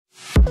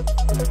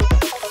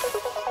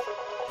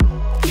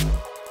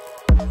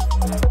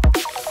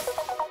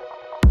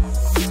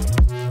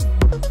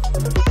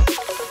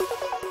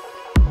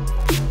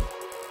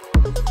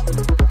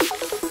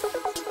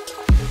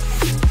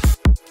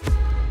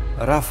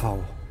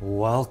Rafał,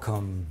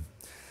 welcome.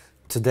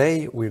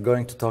 Today we're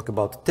going to talk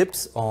about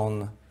tips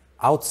on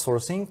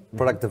outsourcing,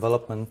 product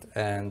development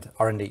and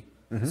R&D.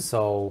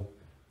 So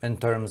in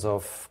terms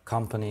of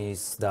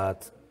companies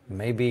that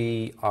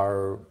maybe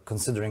are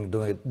considering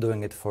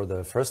doing it for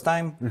the first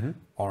time,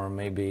 or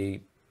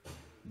maybe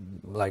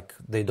like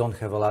they don't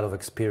have a lot of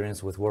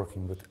experience with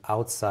working with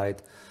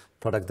outside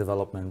product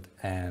development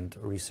and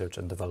research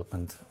and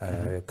development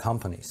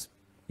companies.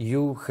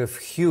 You have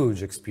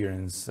huge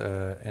experience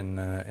in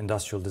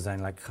industrial design.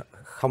 Like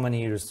how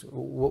many years,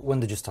 when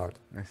did you start?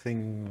 I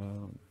think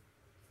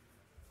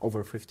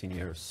over 15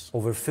 years.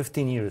 Over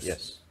 15 years?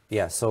 Yes.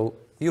 Yeah, so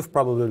you've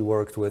probably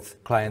worked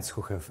with clients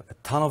who have a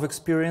ton of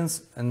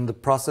experience in the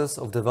process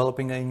of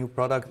developing a new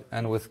product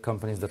and with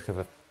companies that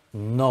have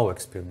no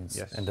experience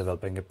in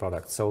developing a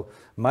product. So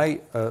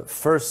my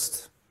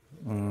first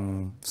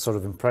sort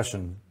of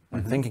impression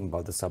when thinking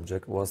about the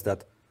subject was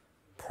that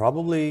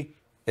probably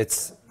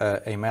it's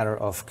a matter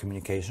of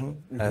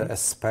communication,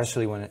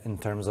 especially when in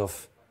terms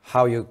of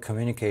how you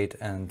communicate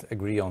and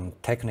agree on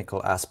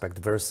technical aspect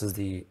versus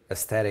the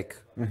aesthetic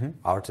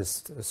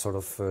artist sort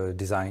of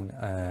design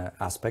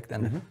aspect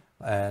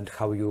and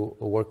how you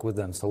work with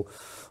them. So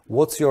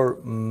what's your,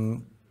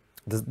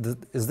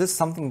 is this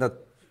something that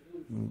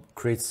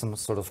creates some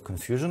sort of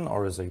confusion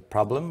or is a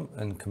problem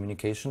in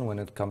communication when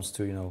it comes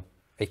to, you know,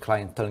 a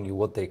client telling you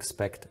what they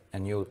expect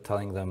and you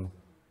telling them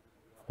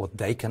what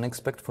they can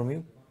expect from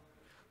you?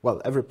 Well,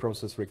 every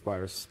process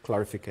requires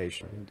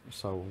clarification,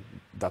 so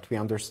that we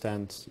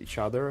understand each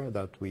other,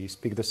 that we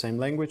speak the same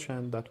language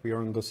and that we are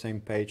on the same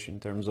page in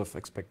terms of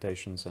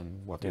expectations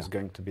and what is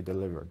going to be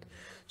delivered.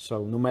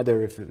 So no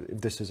matter if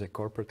this is a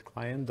corporate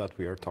client that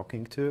we are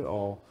talking to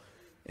or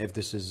if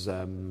this is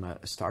a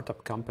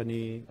startup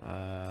company,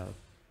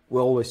 we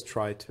always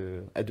try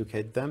to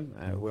educate them.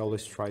 We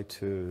always try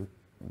to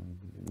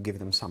give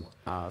them some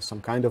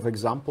kind of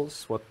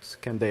examples, what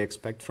can they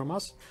expect from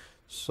us.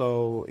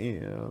 So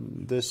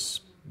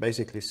this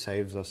basically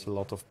saves us a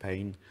lot of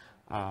pain,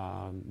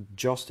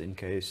 just in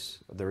case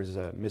there is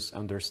a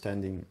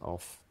misunderstanding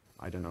of,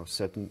 I don't know,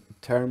 certain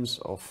terms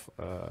of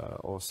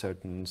or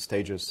certain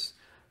stages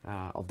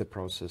of the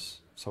process.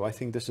 So I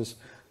think this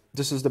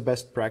is the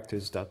best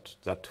practice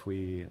that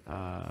we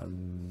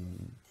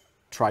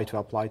try to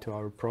apply to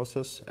our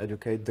process,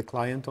 educate the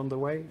client on the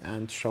way,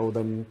 and show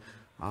them,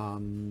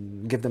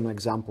 give them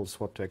examples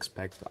what to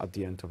expect at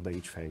the end of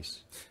each phase.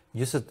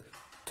 You said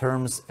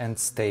terms and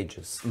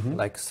stages.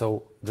 Like,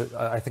 so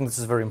I think this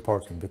is very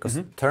important because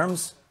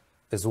terms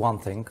is one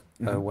thing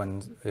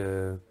when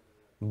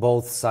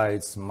both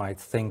sides might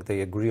think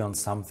they agree on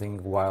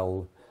something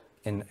while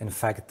in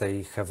fact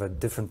they have a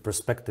different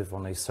perspective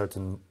on a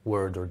certain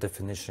word or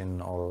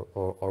definition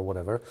or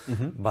whatever.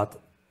 But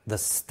the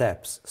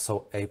steps,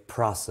 so a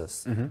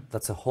process,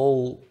 that's a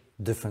whole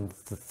different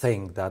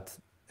thing that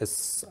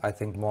is, I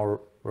think, more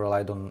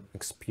relied on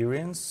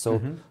experience.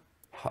 So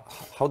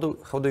how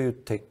do you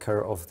take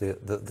care of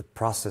the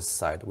process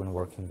side when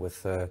working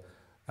with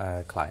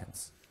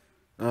clients?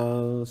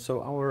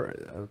 So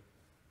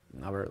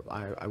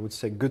I would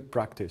say good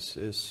practice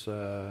is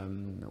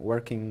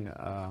working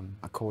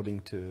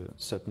according to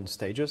certain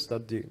stages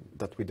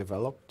that we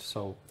developed.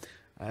 So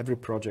every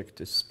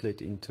project is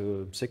split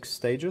into 6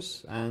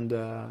 stages, and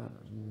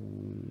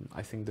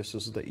I think this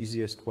is the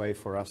easiest way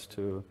for us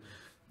to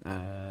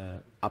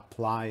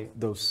apply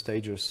those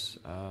stages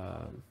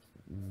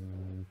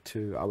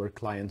to our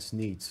clients'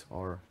 needs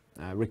or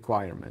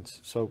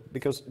requirements. So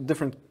because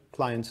different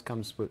clients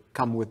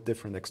come with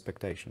different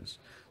expectations.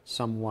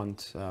 Some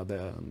want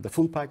the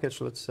full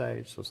package, let's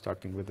say, so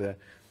starting with the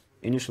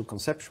initial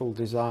conceptual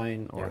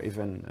design or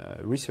even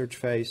research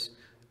phase,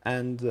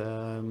 and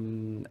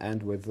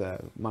with the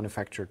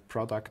manufactured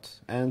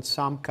product. And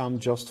some come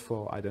just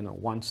for, I don't know,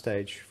 one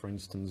stage, for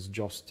instance,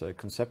 just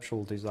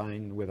conceptual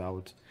design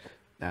without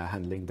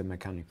handling the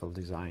mechanical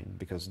design,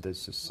 because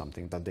this is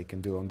something that they can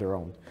do on their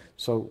own.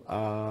 So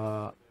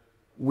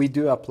we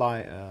do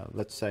apply,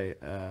 let's say,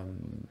 a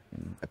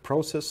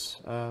process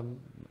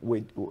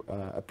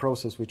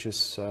which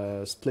is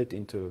split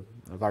into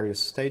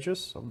various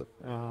stages of the,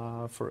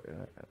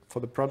 for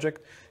the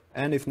project,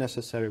 and if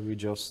necessary, we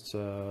just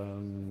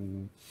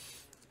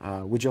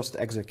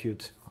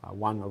execute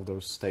one of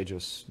those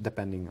stages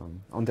depending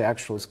on the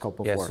actual scope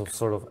of work. So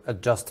sort of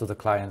adjust to the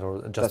client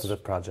or adjust to the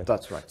project.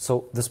 That's right.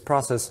 So this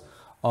process,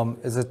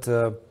 is it,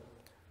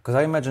 because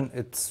I imagine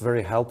it's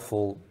very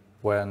helpful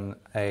when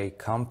a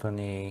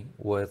company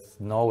with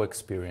no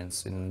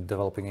experience in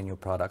developing a new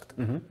product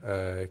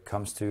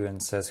comes to you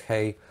and says,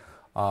 hey,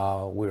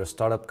 we're a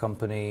startup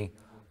company,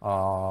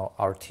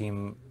 our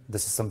team,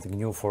 this is something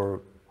new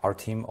for our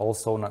team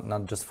also,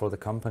 not just for the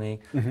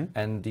company,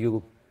 and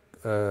you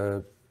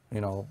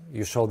know,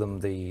 you show them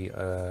the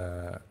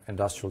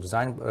industrial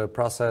design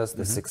process,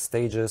 the 6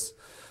 stages,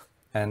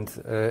 and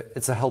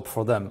it's a help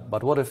for them.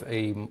 But what if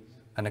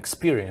an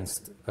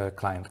experienced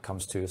client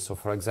comes to you? So,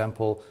 for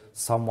example,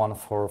 someone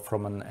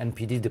from an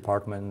NPD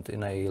department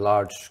in a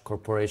large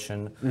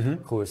corporation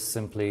who is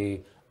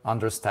simply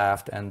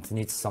understaffed and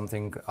needs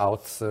something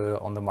out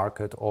on the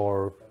market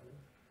or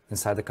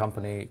inside the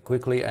company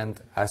quickly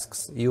and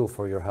asks you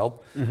for your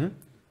help,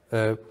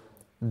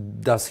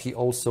 does he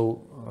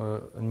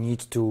also need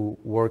to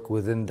work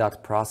within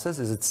that process?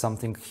 Is it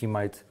something he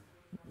might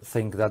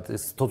think that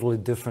is totally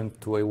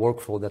different to a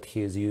workflow that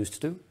he is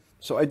used to?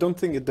 So I don't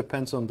think it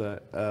depends on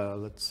the,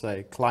 let's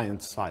say,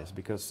 client size,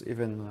 because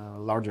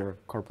even larger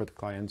corporate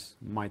clients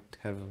might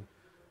have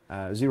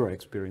zero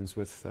experience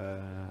with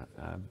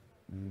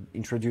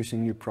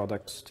introducing new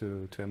products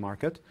to a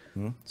market.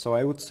 So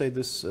I would say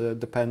this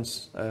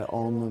depends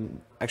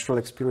on actual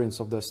experience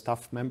of the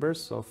staff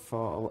members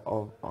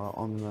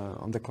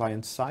on the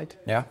client side.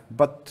 Yeah.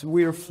 But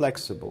we're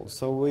flexible,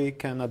 so we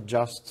can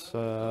adjust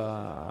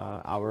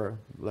our,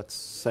 let's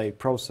say,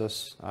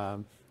 process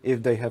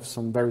if they have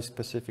some very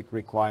specific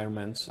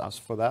requirements as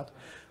for that.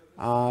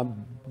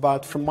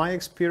 But from my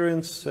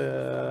experience,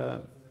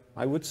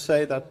 I would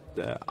say that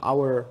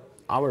our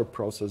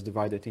process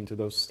divided into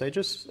those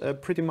stages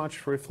pretty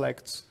much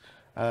reflects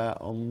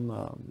on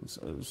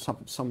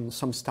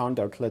some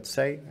standard, let's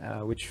say,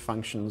 which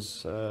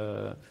functions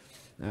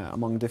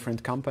among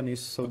different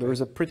companies. So there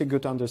is a pretty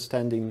good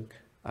understanding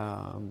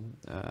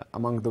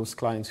among those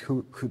clients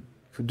who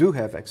do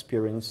have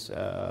experience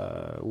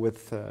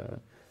with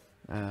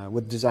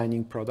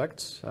designing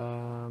products.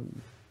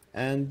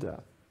 And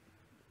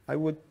I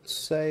would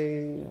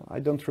say I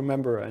don't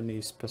remember any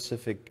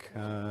specific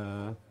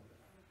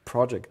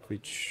project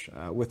which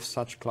with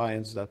such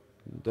clients that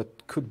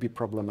could be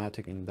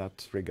problematic in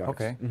that regard.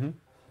 Okay.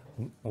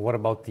 What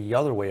about the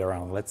other way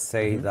around? Let's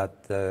say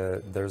that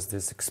there's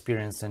this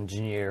experienced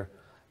engineer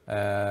who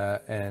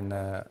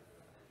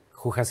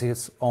has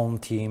his own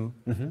team,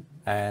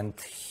 and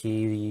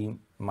he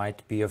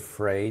might be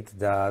afraid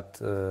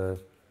that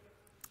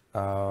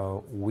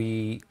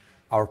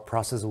our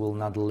process will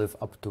not live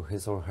up to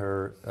his or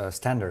her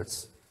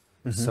standards.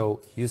 So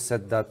you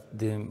said that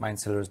the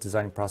Mindsailors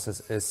design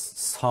process is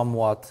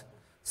somewhat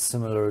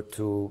similar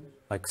to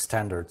like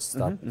standards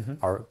that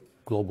are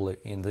globally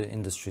in the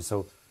industry.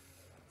 So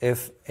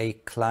if a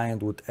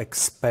client would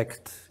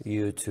expect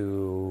you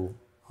to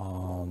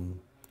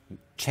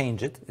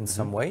change it in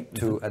some way,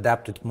 to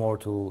adapt it more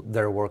to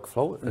their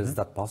workflow, is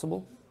that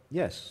possible?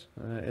 Yes,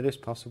 it is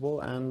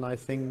possible. And I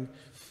think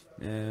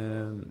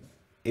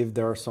if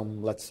there are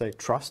some, let's say,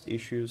 trust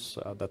issues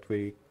that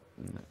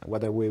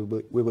whether we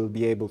will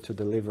be able to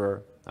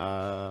deliver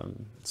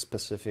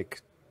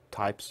specific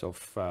types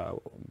of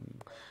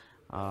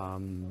I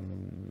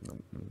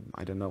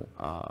don't know,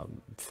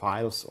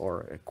 files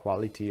or a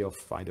quality of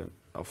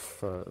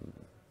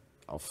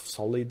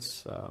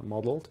solids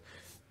modeled,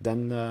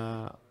 then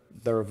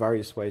there are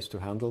various ways to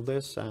handle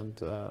this.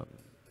 And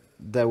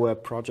there were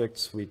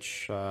projects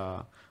which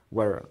were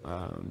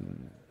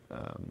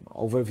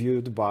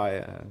overviewed by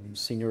a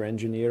senior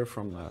engineer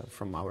from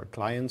our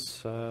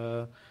client's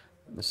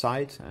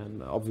side,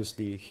 and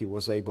obviously he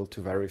was able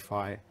to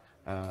verify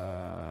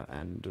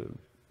and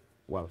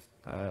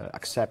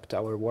accept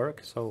our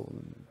work. So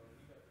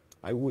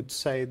I would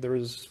say there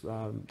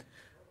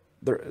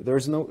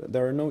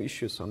are no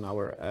issues on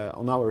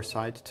our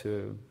side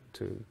to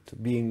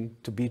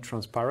be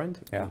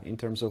transparent in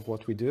terms of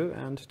what we do,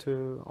 and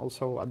to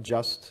also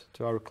adjust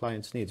to our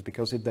clients' needs.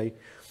 Because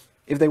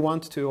if they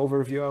want to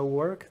overview our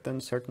work,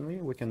 then certainly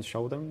we can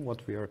show them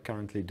what we are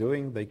currently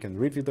doing. They can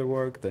review the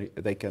work,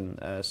 they can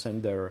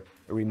send their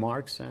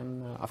remarks,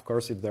 and of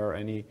course, if there are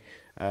any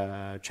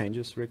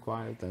changes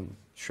required, then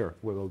sure,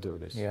 we will do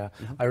this. Yeah,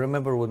 I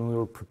remember when we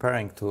were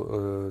preparing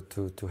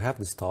to have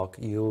this talk,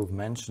 you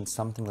mentioned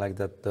something like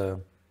that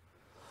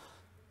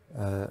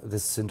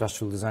this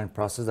industrial design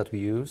process that we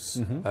use,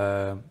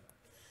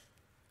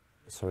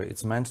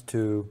 it's meant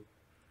to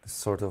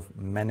sort of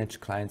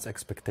manage clients'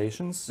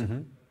 expectations.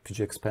 Could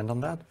you expand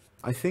on that?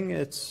 I think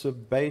it's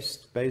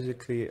based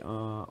basically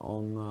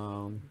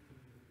on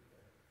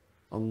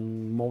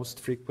most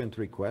frequent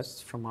requests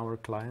from our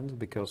clients,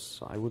 because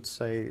I would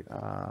say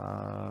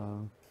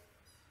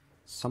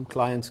some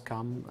clients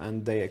come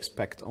and they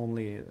expect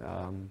only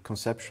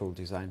conceptual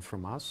design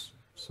from us.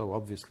 So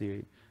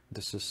obviously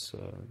this is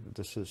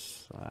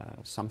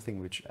something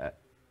which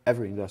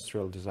every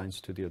industrial design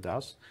studio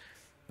does,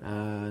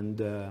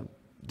 and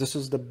this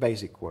is the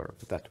basic work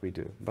that we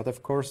do. But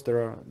of course,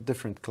 there are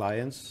different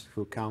clients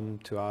who come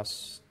to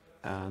us,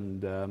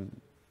 and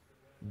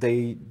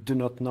they do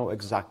not know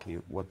exactly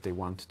what they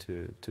want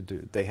to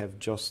do. They have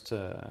just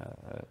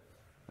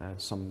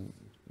some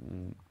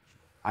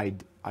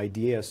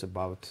ideas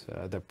about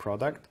their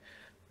product,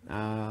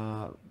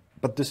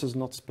 but this is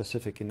not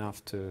specific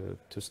enough to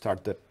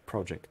start the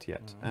project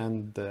yet.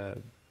 And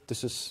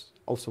this is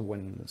also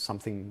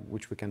something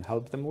which we can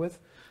help them with.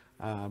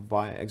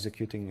 By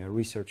executing a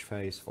research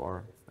phase,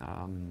 or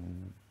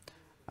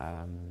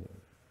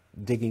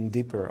digging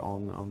deeper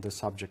on the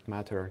subject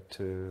matter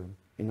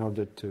in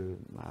order to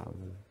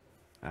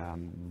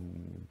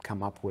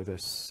come up with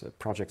this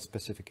project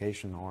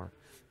specification or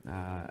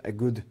a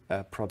good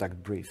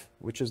product brief,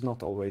 which is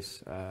not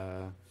always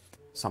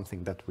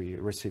something that we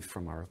receive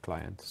from our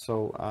client.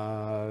 So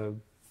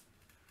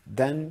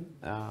Then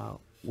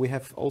we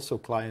have also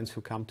clients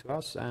who come to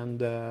us and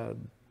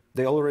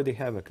they already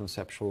have a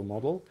conceptual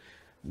model,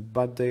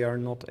 but they are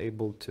not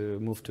able to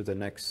move to the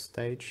next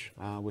stage,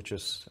 which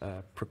is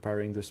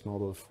preparing this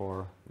model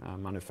for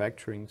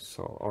manufacturing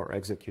or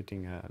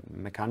executing a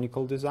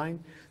mechanical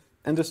design.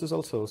 And this is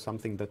also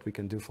something that we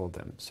can do for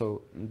them.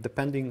 So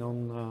depending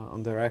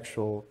on their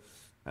actual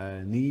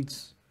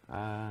needs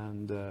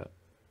and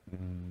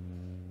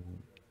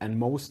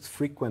most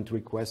frequent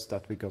requests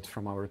that we got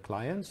from our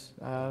clients,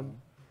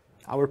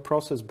 our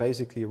process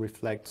basically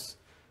reflects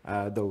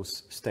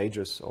those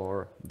stages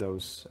or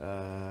those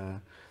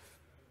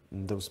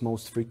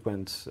most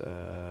frequent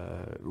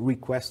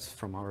requests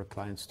from our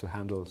clients to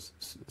handle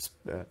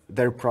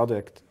their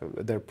projects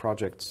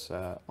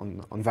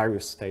on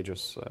various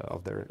stages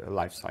of their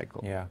life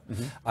cycle. Yeah,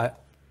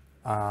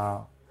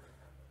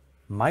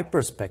 my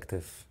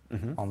perspective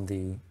on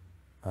the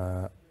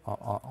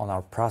on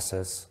our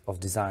process of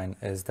design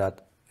is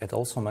that it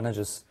also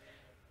manages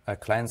a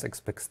client's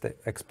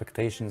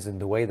expectations in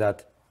the way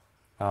that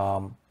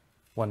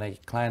when a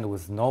client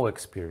with no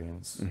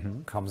experience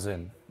comes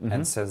in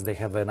and says they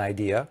have an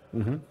idea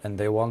and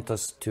they want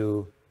us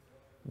to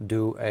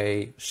do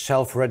a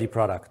shelf-ready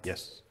product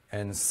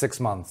in 6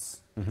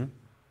 months,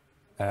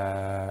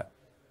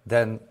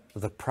 then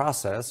the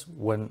process,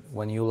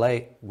 when you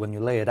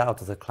lay it out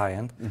to the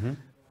client,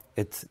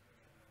 it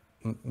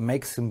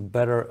makes him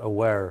better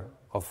aware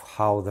of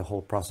how the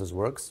whole process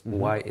works,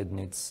 why it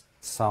needs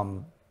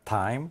some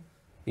time,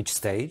 each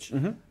stage,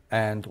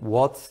 and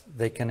what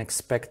they can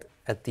expect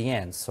at the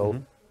end.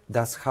 So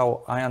that's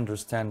how I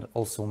understand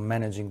also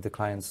managing the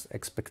client's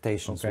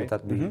expectations. Would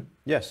that be?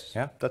 Yes,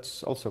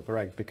 that's also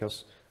correct,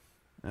 because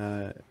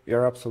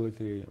you're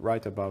absolutely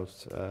right about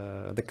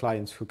the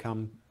clients who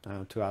come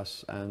to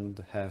us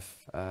and have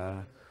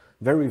a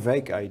very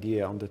vague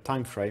idea on the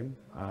time frame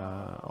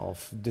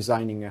of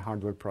designing a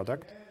hardware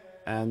product.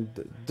 And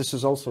this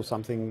is also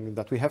something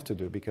that we have to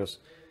do, because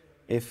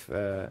if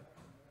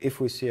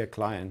we see a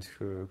client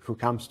who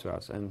comes to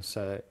us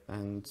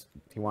and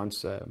he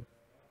wants a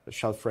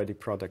shelf-ready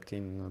product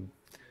in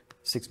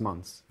 6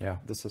 months,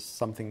 this is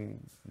something,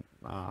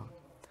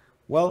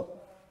 well,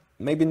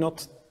 maybe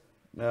not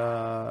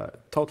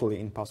totally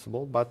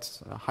impossible,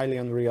 but highly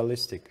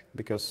unrealistic,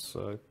 because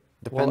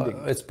depending...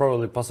 Well, it's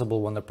probably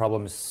possible when the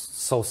problem is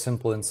so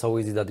simple and so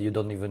easy that you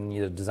don't even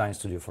need a design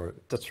studio for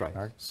it. That's right.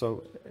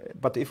 So,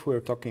 but if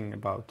we're talking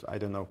about, I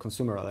don't know,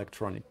 consumer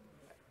electronic,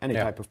 any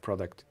type of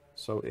product,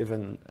 so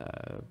even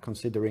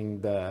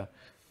considering the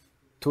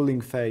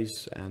tooling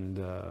phase and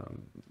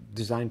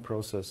design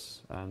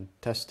process and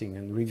testing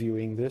and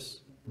reviewing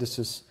this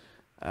is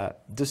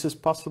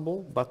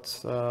possible,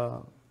 but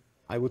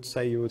I would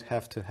say you would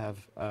have to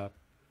have a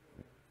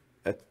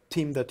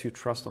team that you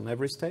trust on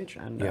every stage,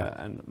 and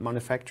a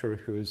manufacturer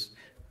who is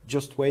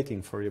just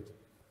waiting for your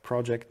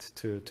project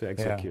to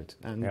execute,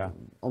 and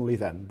only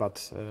then.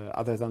 But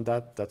other than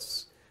that,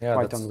 that's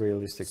quite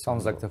unrealistic.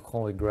 Sounds like the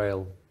holy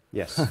grail.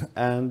 Yes,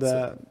 and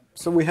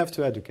so we have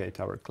to educate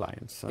our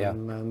clients,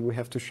 and we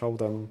have to show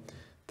them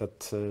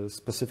that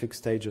specific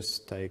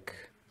stages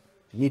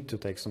need to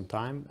take some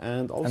time,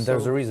 and also... And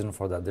there's a reason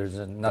for that. There's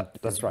not.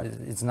 That's right.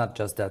 It's not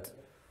just that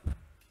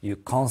you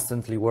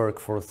constantly work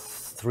for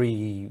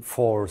 3,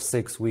 4,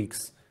 6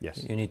 weeks. Yes.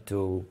 You need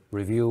to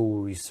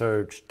review,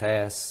 research,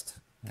 test.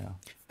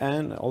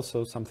 And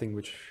also something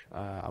which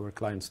our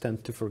clients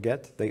tend to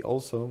forget, they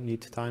also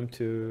need time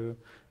to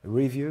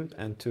review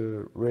and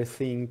to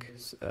rethink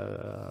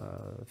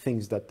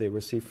things that they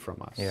receive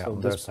from us. So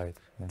on their side.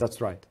 That's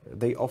right.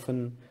 They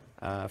often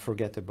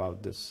forget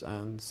about this,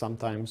 and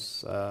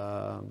sometimes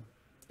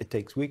it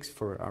takes weeks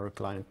for our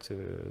client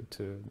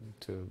to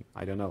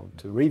I don't know,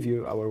 to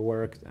review our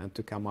work and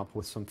to come up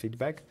with some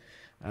feedback.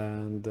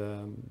 And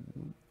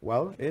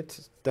well,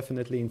 it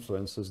definitely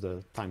influences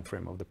the time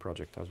frame of the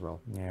project as well.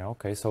 Yeah,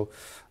 okay. So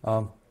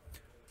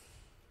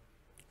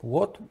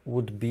what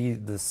would be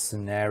the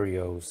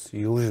scenarios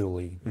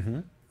usually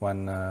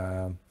when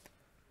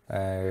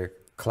a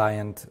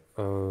client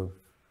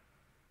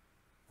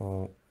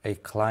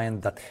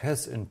that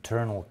has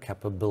internal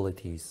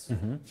capabilities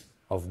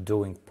of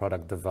doing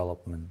product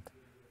development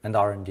and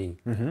R&D,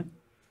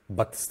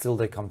 but still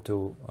they come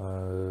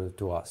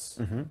to us?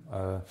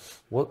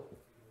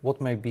 What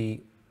may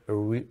be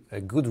a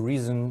good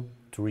reason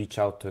to reach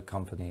out to a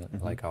company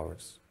like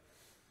ours?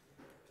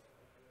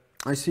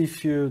 I see a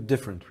few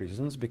different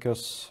reasons,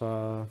 because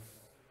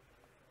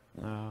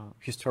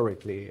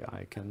historically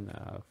I can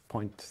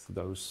point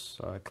those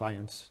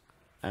clients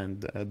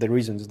and the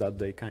reasons that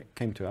they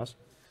came to us.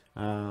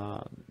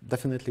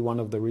 Definitely one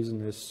of the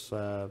reasons is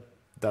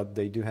that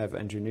they do have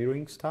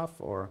engineering staff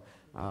or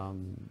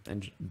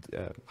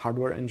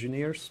hardware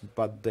engineers,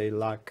 but they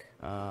lack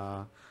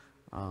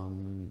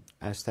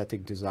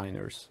aesthetic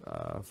designers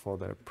for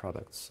their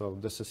products. So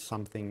this is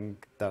something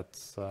that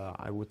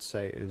I would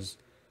say is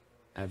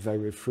a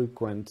very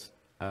frequent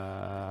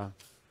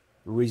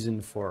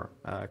reason for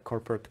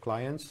corporate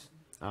clients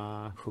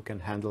who can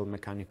handle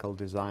mechanical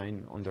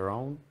design on their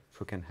own,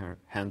 who can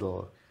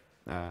handle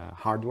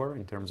hardware,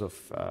 in terms of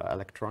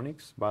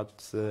electronics,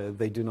 but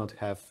they do not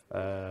have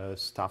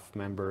staff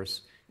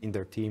members in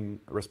their team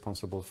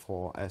responsible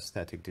for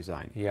aesthetic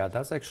design. Yeah,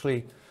 that's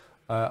actually,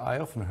 I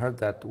often heard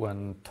that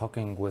when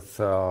talking with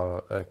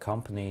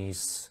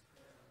companies,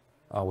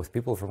 with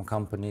people from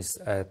companies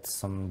at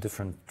some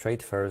different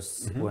trade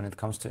fairs when it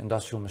comes to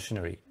industrial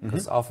machinery.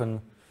 Because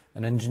often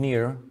an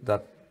engineer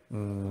that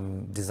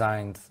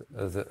designed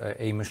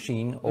a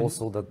machine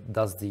also that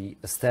does the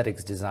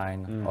aesthetics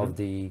design of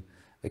the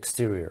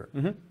exterior.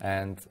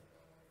 And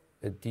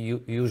it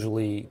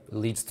usually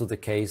leads to the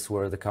case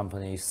where the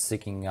company is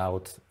seeking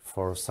out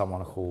for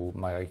someone who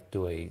might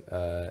do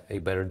a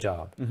better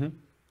job.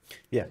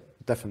 Yeah,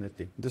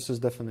 definitely. This is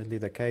definitely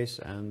the case,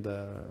 and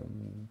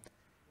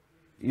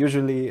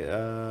usually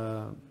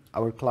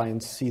our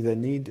clients see the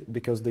need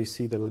because they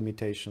see the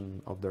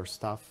limitation of their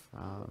staff.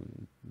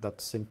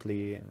 That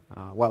simply,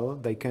 well,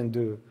 they can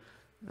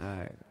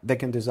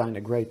design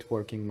a great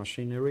working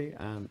machinery,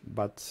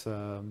 but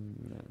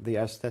the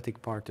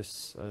aesthetic part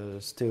is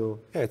still...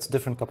 Yeah, it's a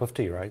different cup of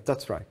tea, right?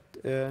 That's right,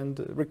 and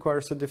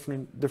requires a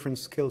different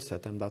skill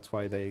set, and that's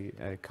why they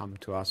come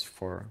to us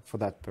for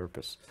that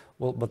purpose.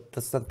 Well, but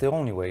that's not the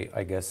only way,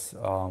 I guess.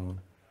 An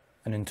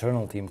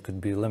internal team could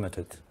be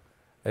limited.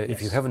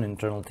 If you have an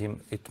internal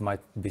team, it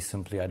might be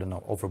simply, I don't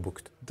know,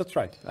 overbooked. That's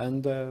right,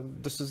 and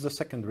this is the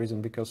second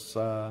reason, because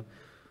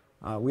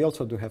we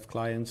also do have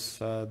clients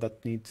that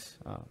need,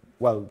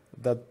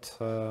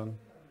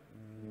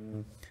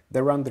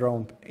 they run their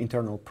own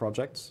internal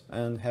projects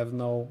and have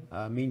no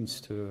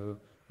means to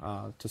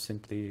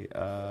simply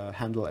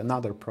handle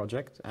another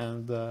project,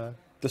 and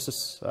this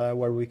is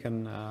where we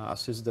can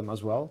assist them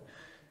as well.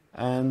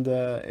 And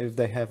if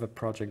they have a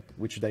project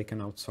which they can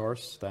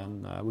outsource,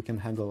 then we can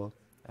handle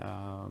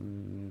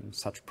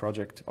such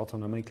project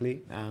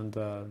autonomically and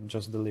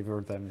just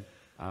deliver them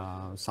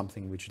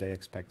something which they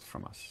expect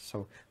from us.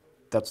 So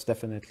that's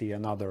definitely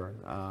another,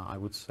 I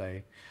would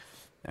say,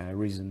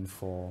 reason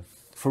for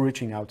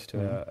reaching out to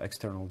an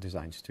external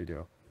design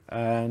studio.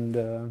 And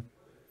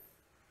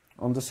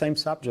on the same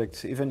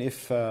subject, even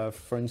if,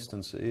 for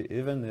instance,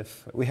 even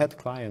if we had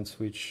clients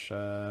which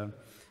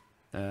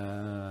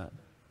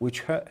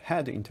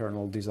had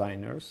internal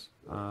designers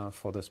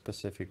for the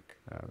specific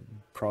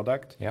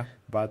product. Yeah.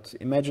 But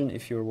imagine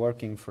if you're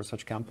working for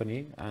such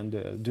company and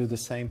do the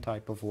same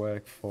type of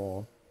work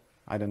for,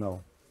 I don't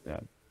know,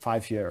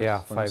 5 years,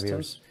 yeah, for 5 instance,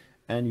 years.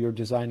 and you're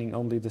designing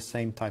only the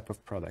same type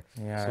of product.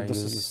 Yeah, so this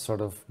you is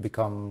sort of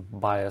become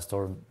biased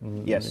or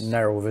Yes.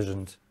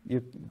 narrow-visioned.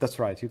 That's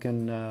right. You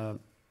can,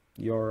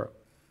 you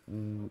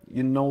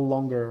no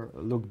longer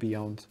look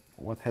beyond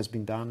what has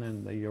been done,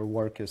 and your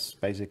work is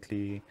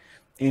basically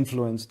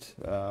influenced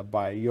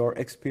by your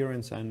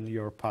experience and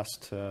your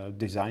past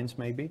designs,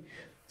 maybe.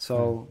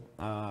 So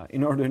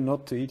in order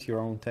not to eat your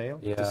own tail,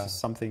 this is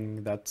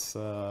something that's,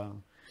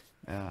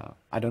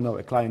 I don't know,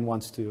 a client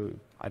wants to,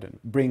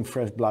 bring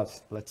fresh blood,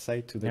 let's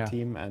say, to the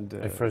team, and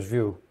a fresh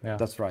view. Yeah,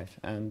 that's right.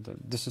 And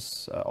this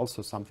is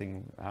also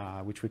something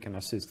which we can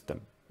assist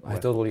them. I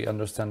totally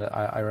understand it.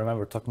 I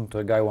remember talking to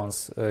a guy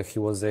once. He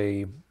was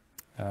a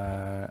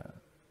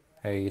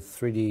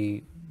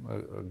 3D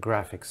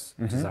graphics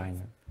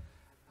designer.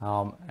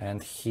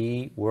 And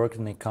he worked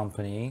in a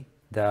company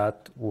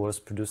that was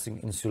producing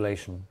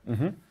insulation.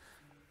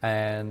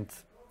 And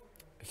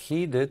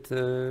he did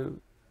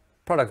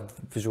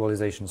product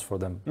visualizations for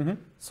them.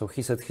 So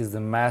he said he's the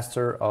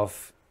master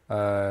of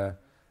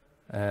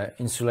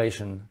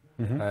insulation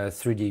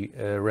 3D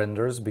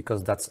renders,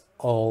 because that's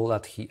all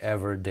that he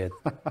ever did.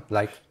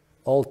 Like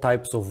all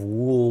types of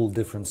wool,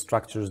 different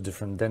structures,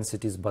 different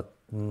densities, but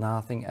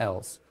nothing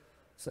else.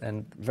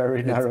 And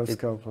very narrow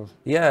scope of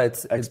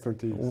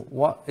expertise.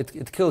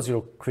 It kills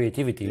your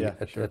creativity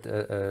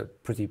sure.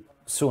 Pretty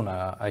soon,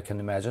 I can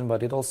imagine,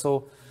 but it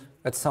also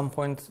at some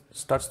point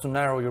starts to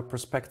narrow your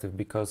perspective,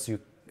 because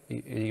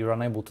you're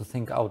unable to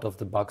think out of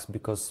the box,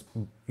 because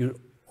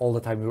all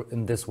the time you're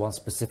in this one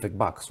specific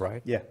box,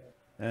 right? Yeah,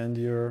 and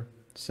you're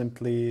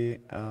simply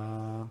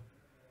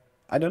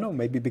I don't know,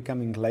 maybe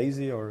becoming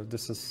lazy, or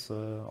this is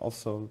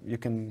also, you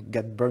can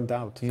get burned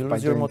out. You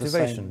lose your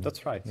motivation.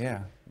 That's right.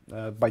 Yeah.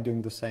 By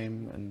doing the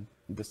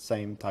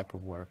same type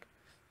of work.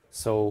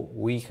 So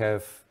we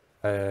have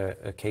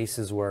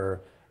cases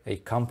where a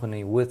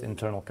company with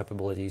internal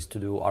capabilities to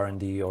do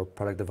R&D or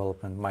product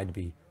development might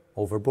be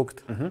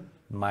overbooked,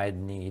 might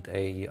need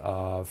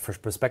a fresh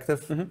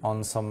perspective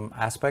on some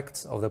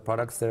aspects of the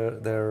products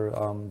they're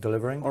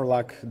delivering. Or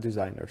lack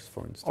designers,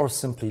 for instance. Or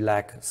simply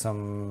lack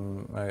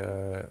some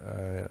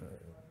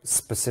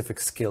specific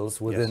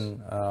skills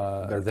within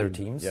their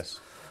teams. Yes.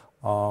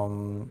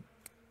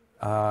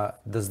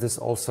 Does this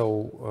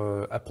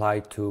also apply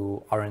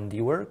to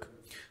R&D work?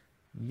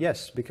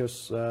 Yes,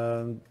 because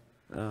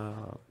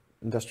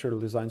Industrial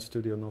Design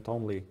Studio not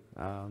only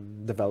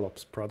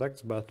develops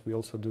products, but we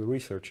also do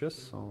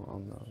researches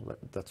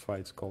that's why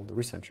it's called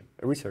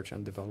research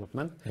and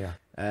development. Yeah.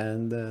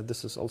 And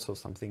this is also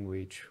something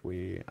which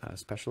we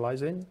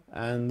specialize in.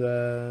 And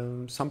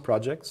some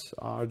projects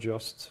are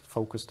just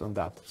focused on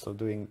that. So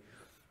doing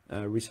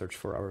research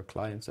for our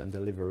clients and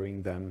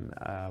delivering them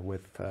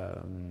with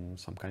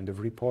some kind of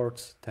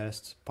reports,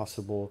 tests,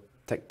 possible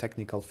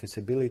technical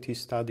feasibility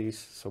studies.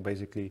 So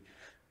basically,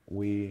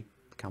 we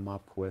come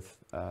up with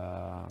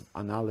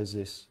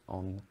analysis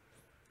on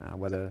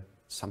whether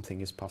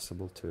something is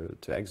possible to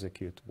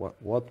execute.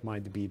 What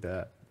might be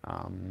the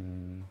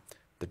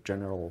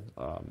general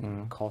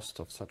cost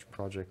of such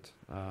project,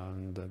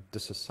 and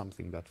this is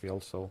something that we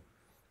also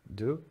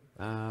do.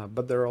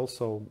 But there were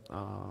also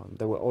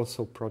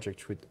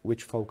projects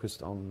which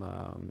focused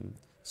on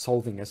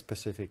solving a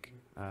specific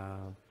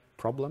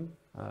problem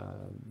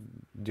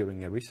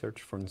during a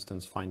research. For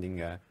instance,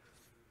 finding a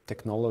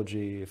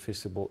technology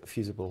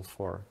feasible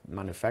for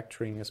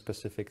manufacturing a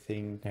specific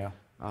thing. Yeah.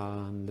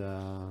 And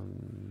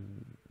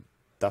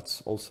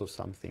that's also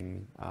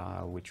something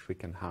which we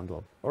can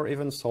handle, or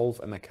even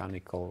solve a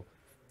mechanical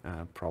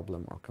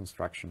problem or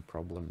construction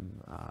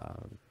problem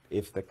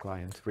if the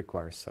client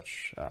requires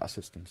such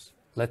assistance.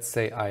 Let's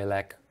say I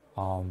lack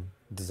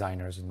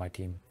designers in my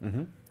team.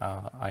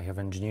 I have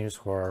engineers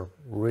who are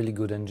really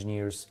good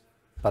engineers,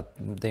 but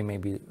they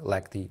maybe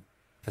lack the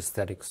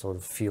aesthetic sort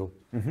of feel.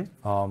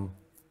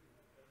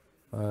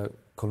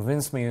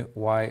 Convince me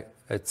why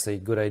it's a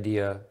good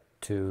idea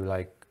to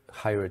like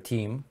hire a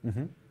team,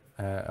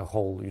 a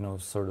whole,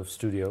 sort of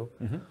studio,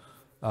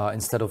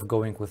 instead of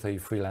going with a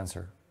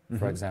freelancer,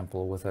 for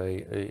example, with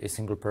a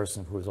single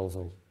person who is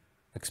also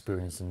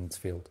experienced in its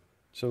field.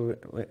 So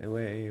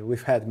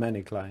we've had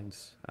many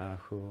clients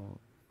who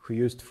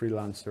used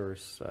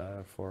freelancers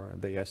for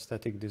the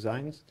aesthetic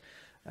designs,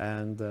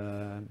 and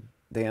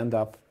they end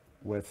up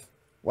with,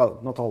 well,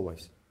 not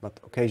always, but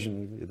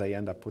occasionally they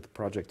end up with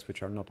projects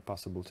which are not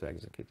possible to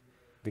execute,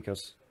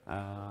 because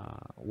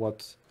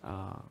what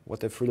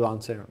a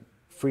freelancer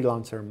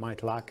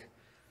might lack,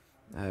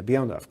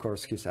 beyond of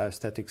course his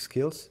aesthetic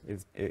skills,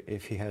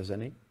 if he has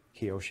any,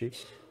 he or she,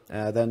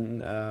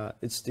 then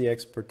it's the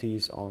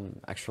expertise on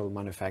actual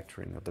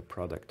manufacturing of the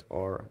product,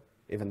 or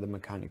even the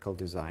mechanical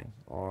design,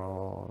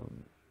 or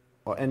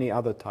any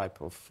other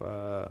type of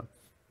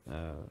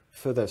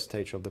further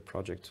stage of the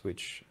project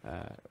which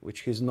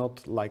he's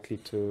not likely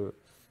to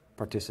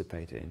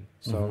participate in.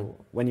 So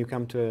when you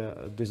come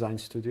to a design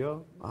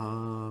studio,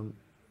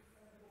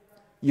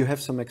 you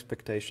have some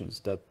expectations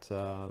that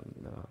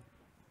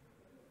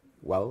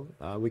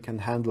we can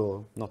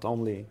handle not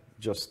only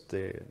just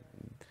the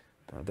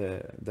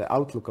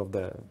outlook of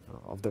the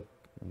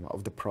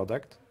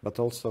product, but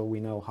also we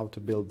know how to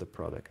build the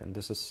product, and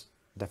this is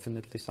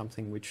definitely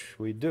something which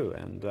we do,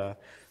 and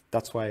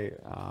that's why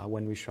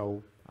when we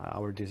show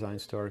our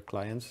designs to our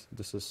clients,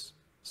 this is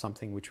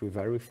something which we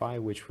verify,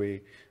 which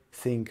we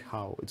think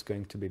how it's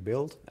going to be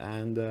built,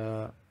 and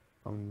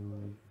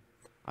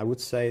I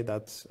would say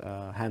that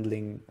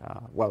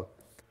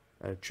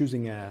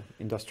choosing an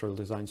industrial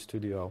design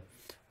studio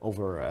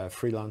over a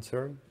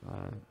freelancer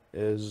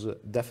is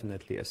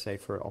definitely a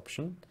safer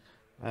option,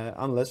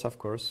 unless of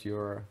course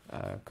you're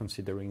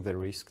considering the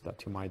risk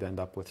that you might end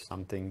up with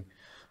something,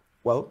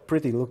 well,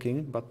 pretty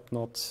looking, but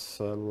not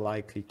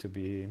likely to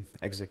be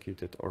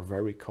executed, or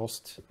very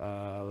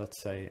let's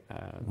say,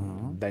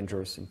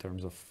 dangerous in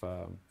terms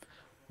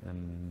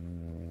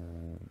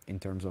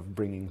of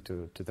bringing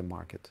to the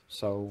market.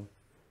 So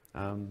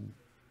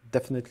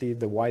definitely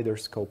the wider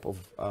scope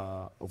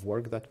of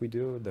work that we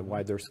do, the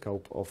wider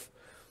scope of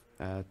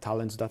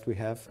talents that we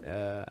have,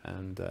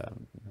 and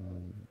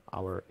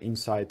our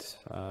insight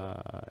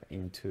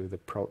into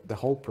the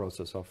whole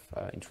process of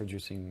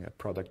introducing a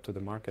product to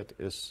the market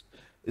is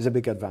a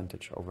big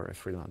advantage over a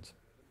freelance.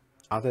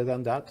 Other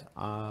than that,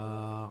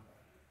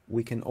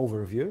 we can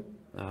overview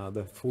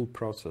the full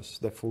process,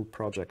 the full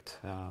project,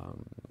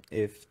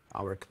 if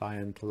our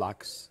client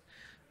lacks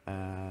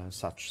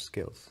such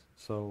skills.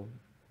 So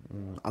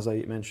as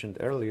I mentioned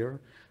earlier,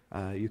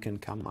 you can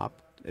come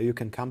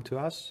to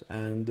us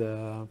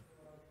and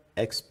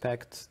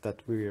expect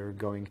that we are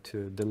going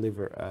to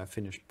deliver a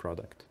finished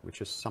product, which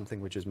is something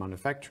which is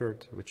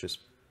manufactured, which is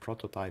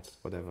prototype,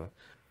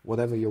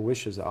 whatever your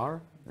wishes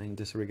are in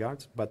this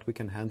regard, but we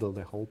can handle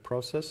the whole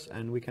process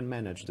and we can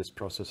manage this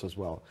process as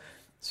well.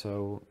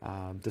 So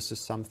this is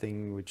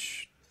something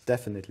which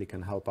definitely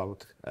can help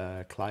out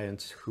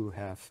clients who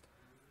have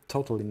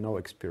totally no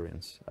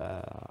experience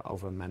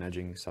over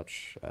managing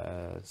such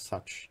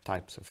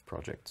types of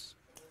projects.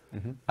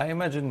 I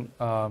imagine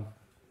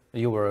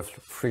you were a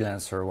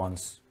freelancer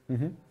once.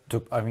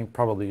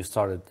 Probably you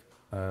started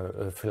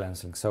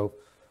freelancing. So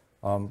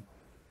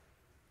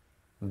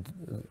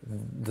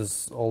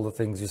does all the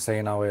things you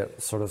say now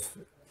sort of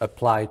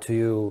apply to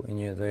you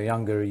in the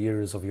younger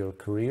years of your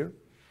career?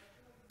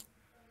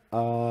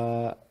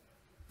 That's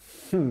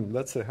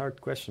a hard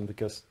question,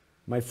 because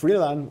my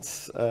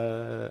freelance,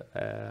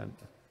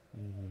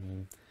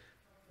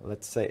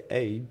 let's say,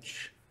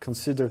 age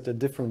considered a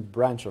different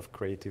branch of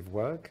creative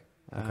work,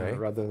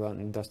 rather than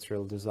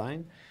industrial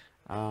design.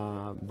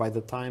 By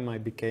the time I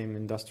became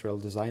industrial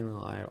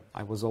designer,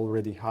 I was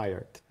already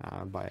hired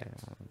by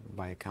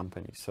a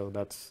company. So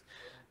that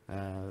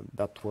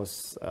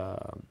was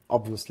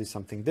obviously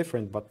something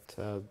different, but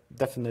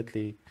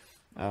definitely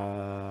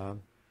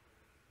I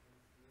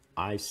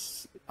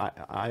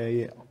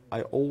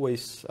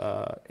always,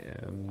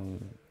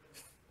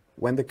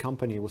 when the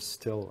company was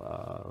still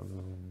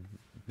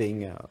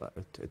being a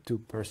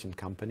two-person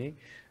company,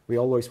 we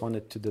always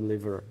wanted to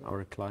deliver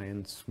our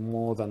clients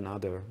more than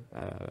other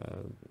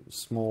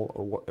small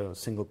or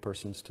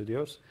single-person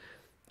studios.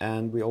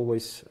 And we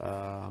always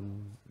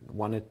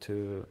wanted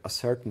to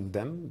ascertain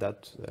them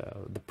that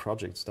the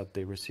projects that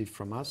they receive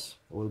from us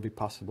will be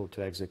possible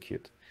to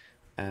execute.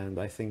 And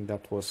I think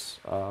that was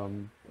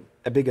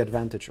a big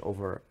advantage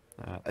over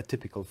a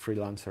typical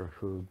freelancer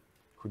who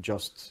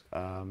just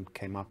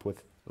came up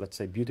with, let's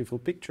say, beautiful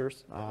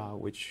pictures,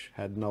 which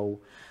had no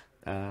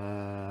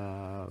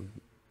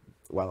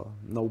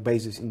no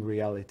basis in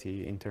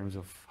reality in terms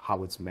of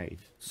how it's made.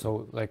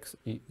 So, like,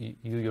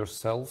 you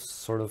yourself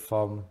sort of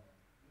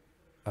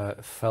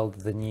felt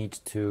the need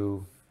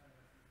to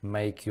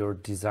make your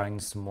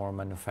designs more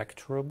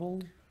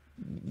manufacturable?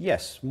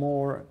 Yes,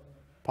 more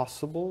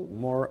possible,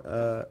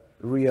 more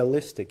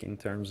realistic in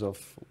terms of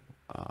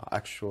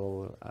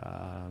actual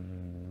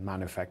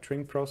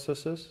manufacturing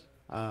processes.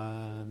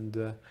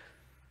 And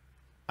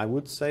I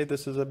would say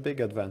this is a big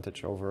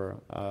advantage over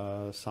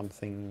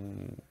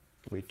something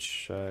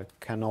which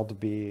cannot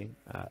be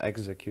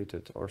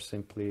executed, or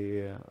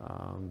simply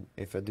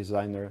if a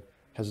designer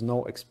has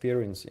no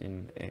experience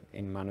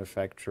in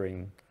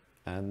manufacturing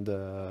and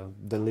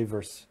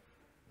delivers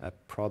a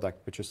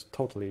product which is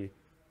totally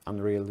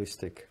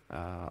unrealistic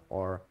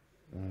or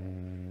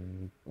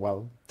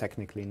well,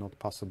 technically not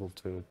possible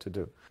to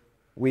do.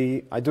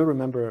 I do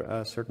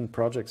remember certain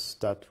projects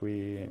that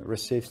we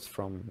received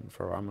from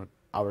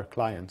our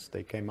clients.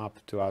 They came up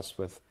to us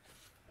with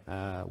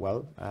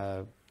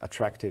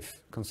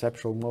attractive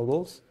conceptual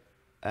models,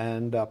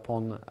 and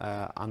upon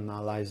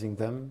analyzing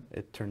them,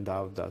 it turned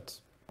out that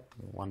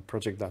one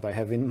project that I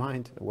have in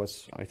mind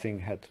was, I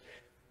think, had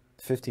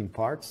 15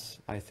 parts,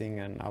 I think,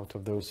 and out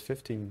of those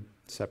 15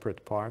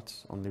 separate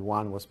parts, only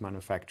one was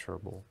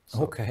manufacturable.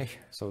 So, okay.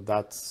 So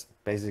that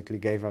basically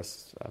gave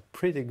us a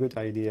pretty good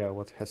idea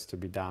what has to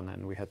be done,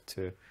 and we had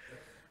to,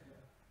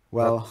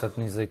 well... That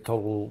means a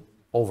total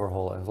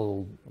overhaul, a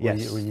whole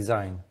yes,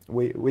 redesign.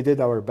 We did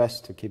our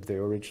best to keep the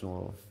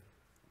original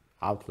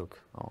outlook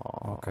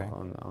okay.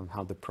 on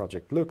how the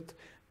project looked,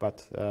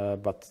 but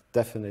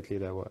definitely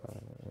there were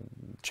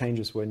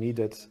changes were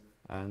needed,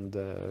 and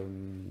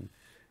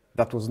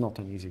that was not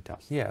an easy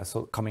task. Yeah,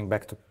 so coming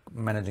back to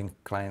managing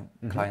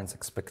clients'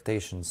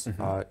 expectations,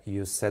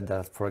 you said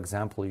that, for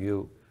example,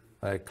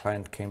 a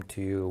client came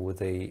to you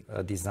with a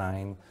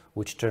design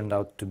which turned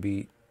out to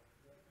be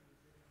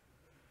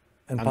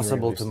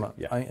impossible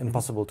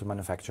to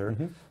manufacture.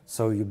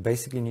 So you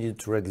basically needed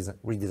to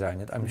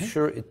redesign it. I'm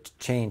sure it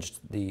changed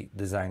the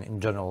design in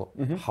general,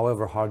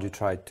 however hard you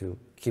tried to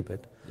keep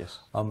it. Yes.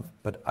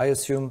 But I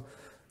assume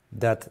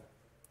that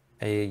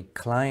a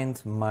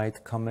client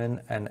might come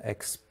in and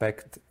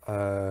expect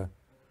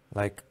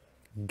like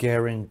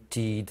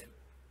guaranteed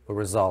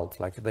result.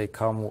 Like they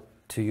come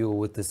to you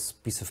with this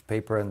piece of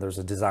paper and there's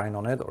a design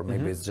on it, or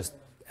maybe it's just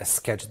a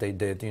sketch they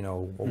did, you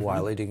know,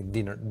 while eating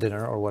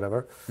dinner or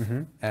whatever.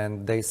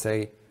 And they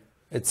say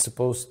it's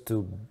supposed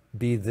to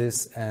be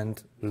this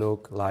and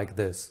look like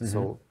this.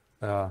 So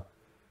how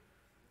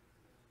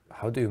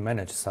do you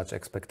manage such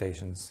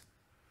expectations?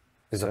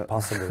 Is it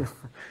possible?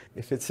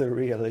 If it's a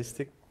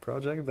realistic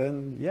project,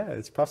 then yeah,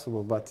 it's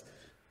possible. But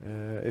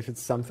if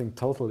it's something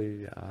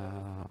totally,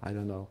 I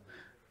don't know,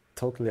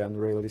 totally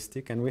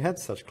unrealistic, and we had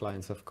such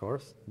clients, of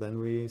course, then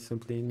we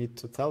simply need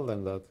to tell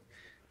them that,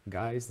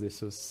 guys,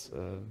 this is,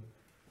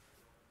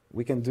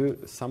 we can do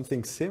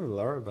something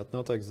similar, but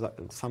not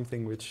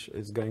something which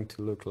is going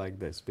to look like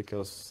this,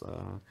 because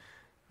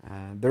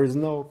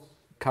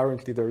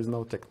currently there is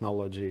no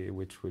technology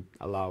which would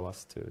allow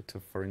us to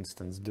for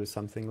instance, do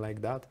something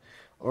like that.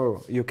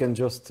 Or you can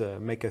just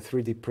make a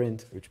 3D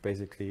print, which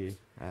basically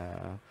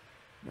a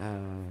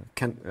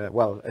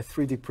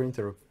 3D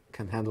printer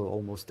can handle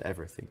almost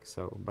everything.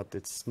 So, but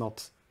it's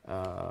not,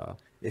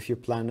 if you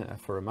plan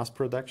for a mass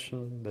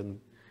production, then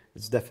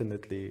it's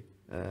definitely,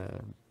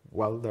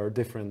 there are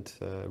different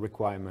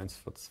requirements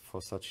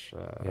for such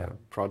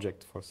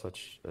project, for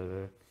such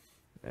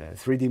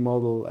 3D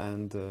model,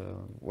 and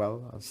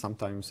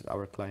sometimes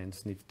our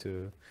clients need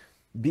to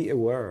be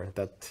aware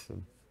that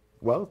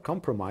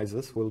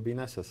compromises will be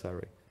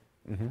necessary.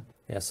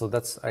 Yeah, so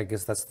I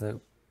guess that's the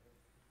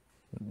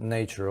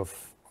nature of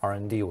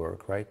R&D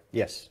work, right?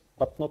 Yes,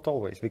 but not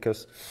always,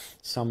 because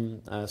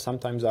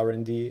sometimes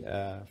R&D,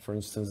 for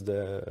instance,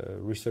 the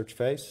research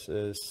phase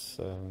is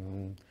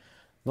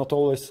not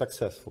always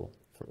successful.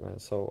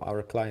 So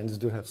our clients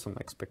do have some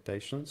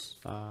expectations.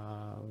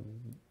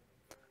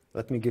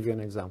 Let me give you an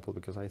example,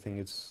 because I think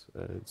it's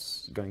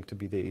going to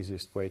be the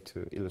easiest way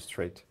to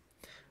illustrate.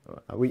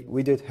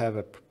 We did have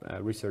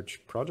a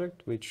research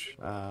project which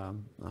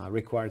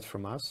required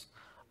from us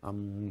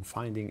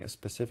finding a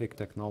specific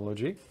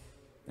technology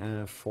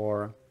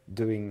for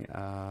doing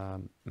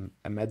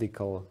a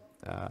medical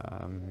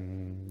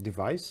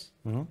device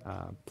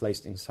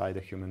placed inside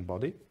a human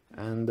body.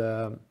 And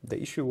the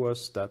issue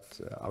was that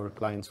our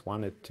clients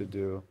wanted to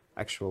do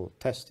actual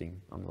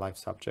testing on live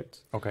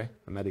subjects,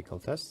 medical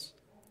tests,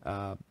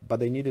 but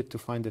they needed to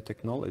find a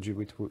technology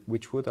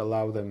which would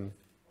allow them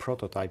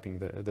prototyping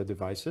the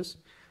devices,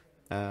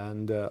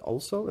 and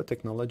also a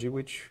technology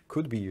which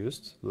could be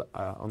used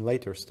on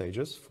later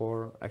stages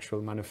for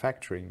actual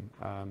manufacturing,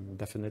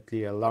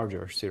 definitely a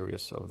larger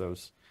series of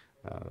those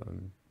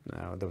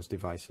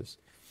devices.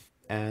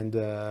 And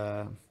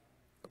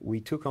we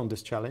took on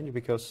this challenge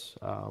because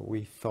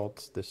we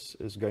thought this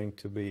is going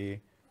to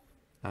be,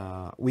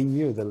 we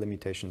knew the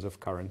limitations of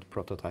current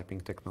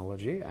prototyping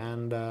technology,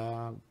 and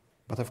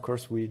but of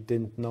course we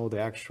didn't know the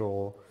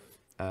actual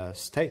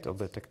state of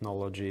the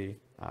technology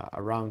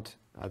around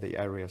the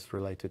areas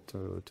related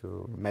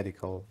to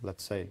medical,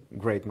 let's say,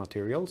 grade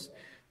materials.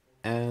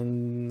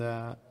 And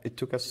it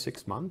took us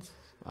 6 months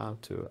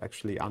to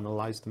actually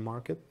analyze the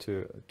market,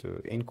 to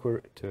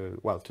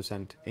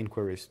send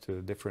inquiries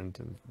to different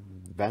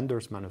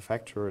vendors,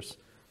 manufacturers,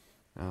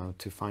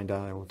 to find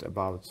out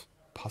about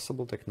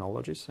possible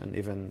technologies, and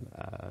even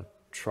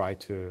try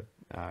to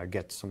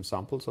get some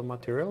samples of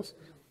materials.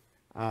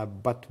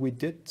 But we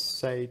did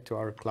say to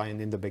our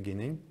client in the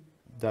beginning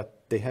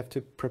that they have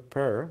to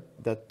prepare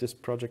that this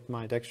project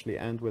might actually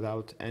end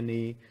without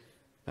any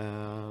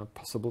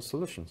possible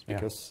solutions,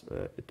 because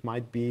it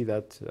might be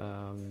that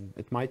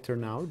it might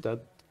turn out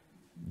that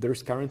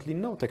there's currently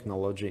no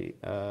technology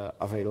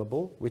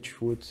available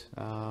which would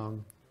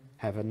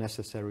have a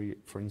necessary,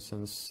 for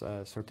instance,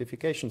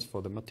 certifications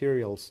for the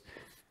materials,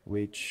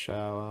 which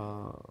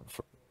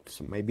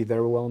so maybe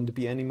there won't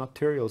be any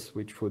materials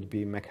which would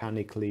be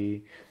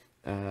mechanically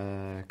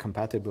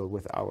compatible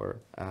with our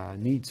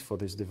needs for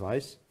this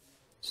device.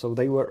 So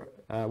they were,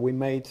 we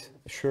made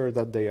sure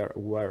that they are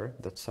aware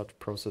that such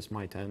process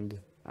might end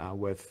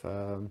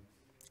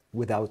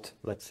without,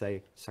 let's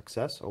say,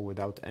 success, or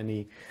without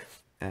any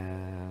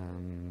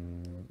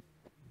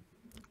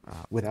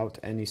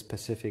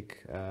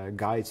specific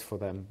guides for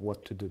them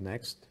what to do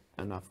next.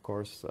 And of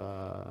course,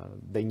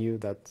 they knew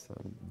that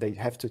they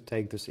have to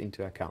take this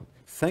into account.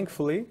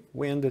 Thankfully,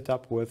 we ended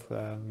up with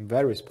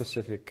very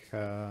specific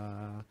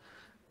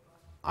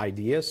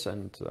ideas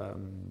and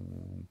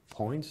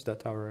points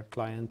that our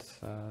client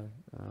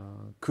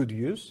could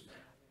use,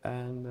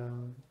 and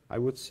I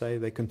would say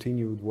they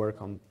continued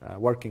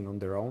working on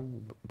their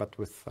own, but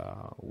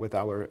with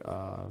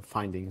our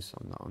findings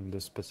on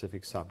this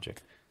specific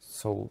subject.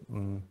 So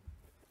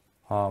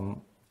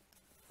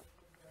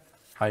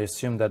I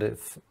assume that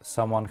if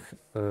someone,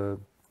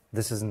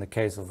 this is in the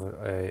case of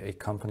a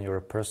company or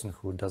a person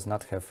who does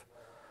not have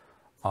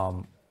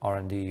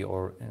R&D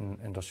or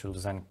industrial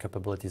design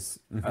capabilities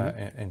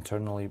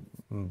internally,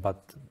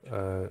 but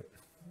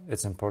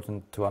it's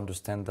important to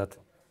understand that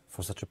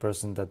for such a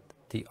person that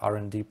the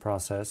R&D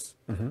process,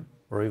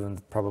 or even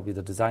probably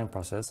the design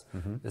process,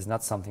 is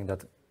not something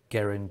that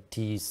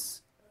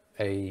guarantees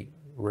a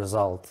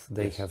result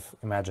they have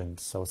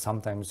imagined. So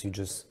sometimes you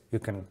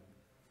can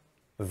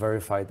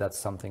verify that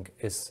something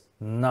is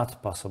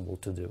not possible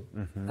to do,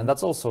 and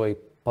that's also a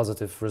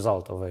positive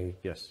result of a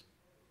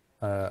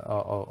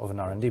of an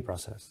R&D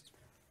process.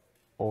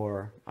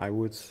 Or I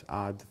would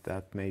add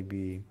that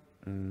maybe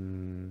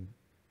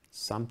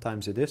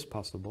sometimes it is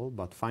possible,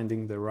 but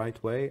finding the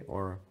right way,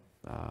 or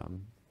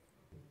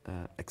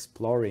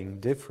exploring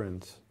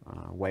different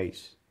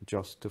ways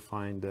just to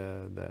find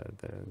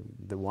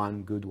the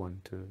one good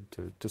one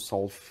to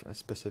solve a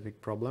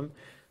specific problem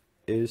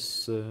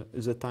is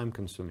a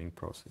time-consuming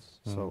process.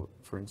 So,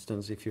 for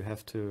instance, if you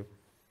have to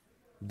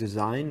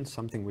design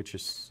something which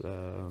is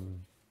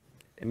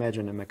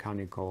imagine a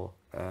mechanical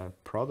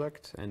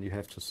product, and you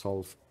have to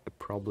solve a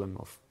problem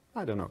of,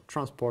 I don't know,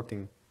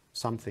 transporting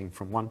something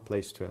from one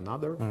place to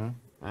another,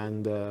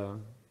 and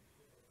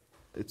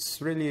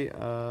it's really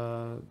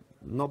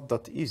not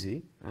that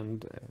easy.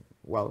 And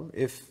well,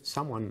 if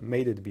someone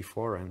made it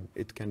before and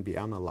it can be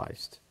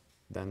analyzed,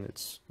 then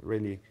it's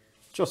really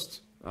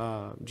just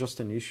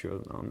an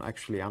issue on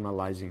actually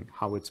analyzing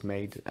how it's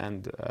made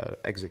and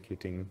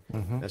executing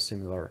a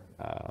similar,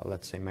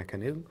 let's say,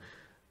 mechanism.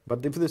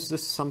 But if this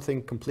is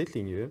something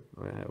completely new,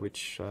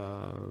 which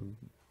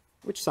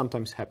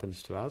sometimes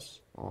happens to us,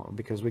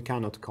 because we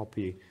cannot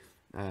copy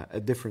a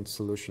different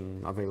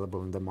solution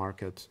available in the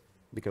market,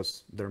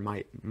 because there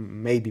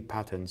may be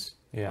patents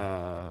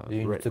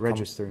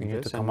registering this. You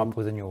need to come up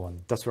with a new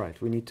one. That's right.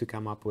 We need to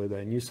come up with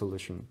a new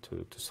solution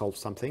to solve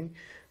something.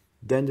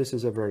 Then this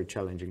is a very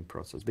challenging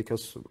process,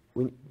 because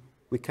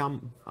we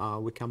come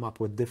up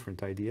with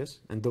different ideas,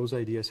 and those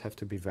ideas have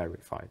to be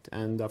verified.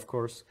 And of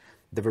course,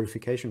 the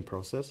verification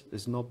process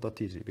is not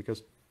that easy,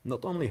 because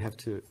not only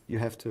you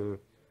have to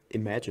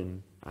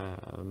imagine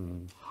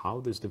how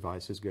this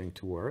device is going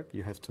to work,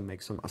 you have to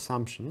make some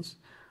assumptions,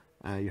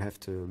 you have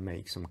to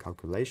make some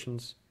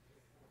calculations,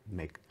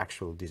 make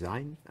actual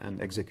design,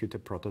 and execute a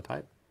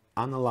prototype,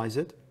 analyze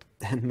it,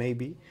 and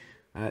maybe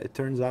it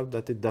turns out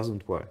that it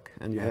doesn't work,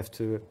 and you have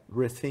to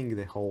rethink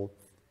the whole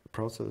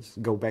process,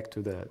 go back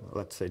to the,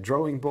 let's say,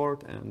 drawing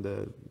board, and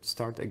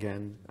start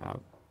again,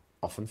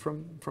 often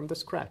from the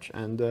scratch.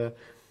 And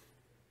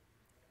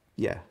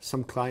yeah,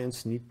 some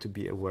clients need to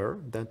be aware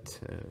that,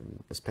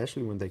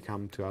 especially when they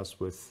come to us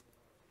with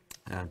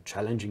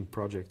challenging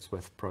projects,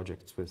 with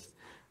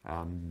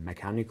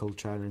mechanical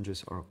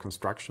challenges or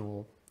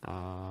constructional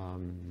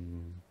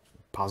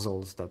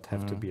puzzles that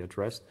have to be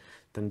addressed,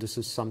 then this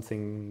is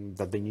something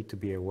that they need to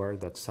be aware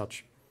that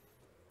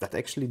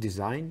actually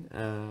design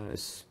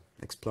is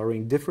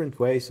exploring different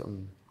ways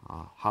on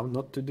how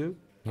not to do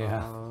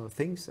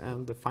things,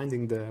 and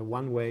finding the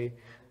one way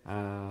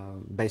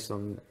based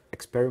on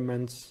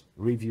experiments,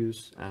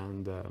 reviews,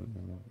 and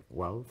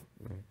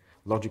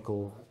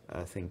logical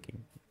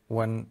thinking.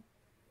 When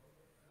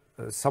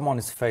someone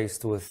is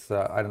faced with,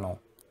 I don't know,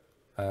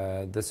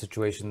 the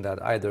situation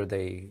that either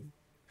they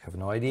have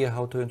no idea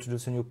how to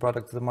introduce a new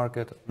product to the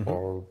market,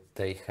 or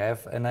they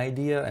have an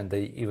idea and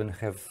they even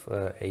have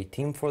a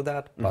team for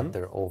that, but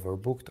they're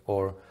overbooked,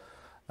 or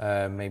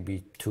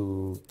maybe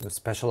too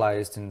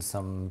specialized in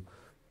some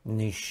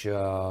niche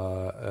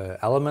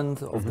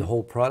element of the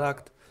whole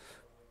product,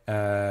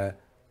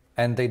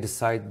 and they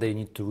decide they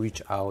need to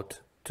reach out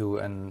to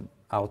an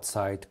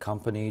outside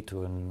company,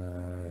 to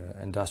an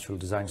industrial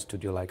design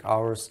studio like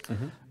ours.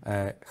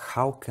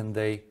 How can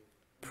they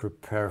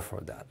prepare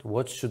for that?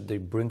 What should they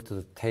bring to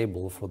the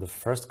table for the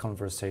first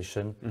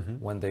conversation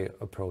when they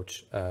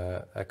approach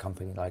a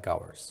company like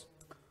ours?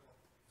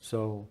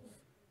 So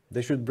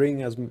they should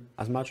bring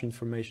as much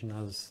information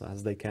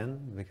as they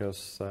can,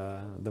 because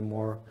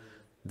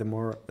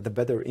the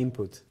better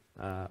input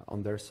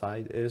on their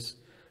side is,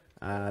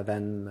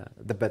 then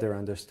the better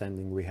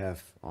understanding we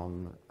have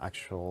on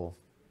actual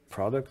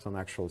product, on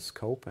actual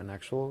scope, and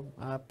actual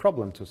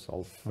problem to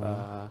solve.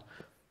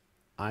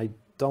 I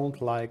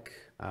don't like.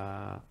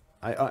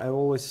 I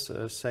always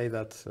say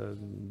that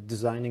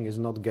designing is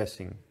not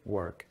guessing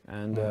work,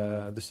 and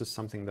this is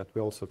something that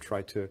we also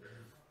try to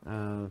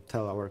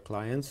tell our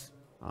clients,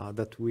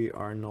 that we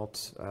are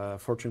not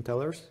fortune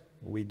tellers.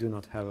 We do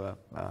not have a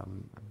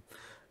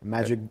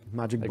magic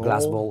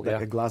ball,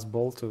 a glass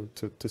ball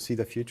to see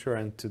the future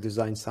and to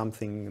design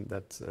something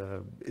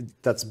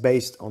that's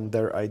based on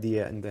their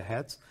idea in their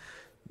heads.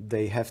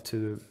 They have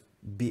to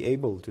be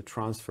able to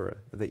transfer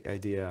the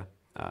idea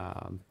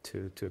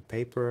to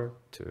paper,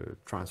 to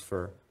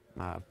transfer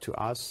to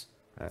us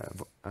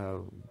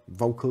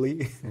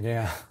vocally.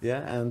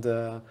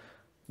 And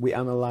we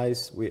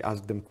analyze, we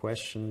ask them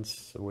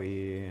questions,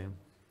 we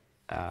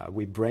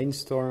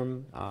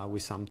brainstorm, we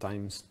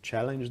sometimes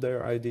challenge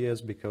their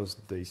ideas because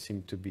they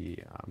seem to be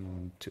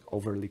too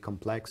overly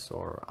complex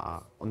or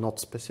not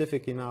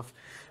specific enough,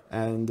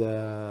 and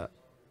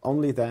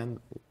only then,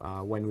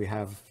 when we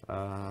have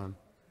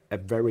a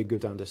very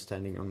good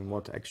understanding on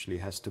what actually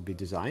has to be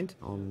designed,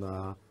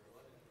 on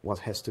what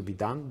has to be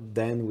done,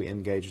 then we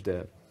engage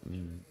the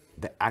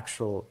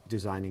actual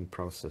designing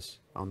process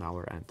on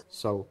our end.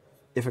 So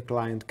if a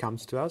client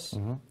comes to us,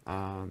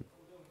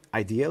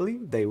 ideally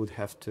they would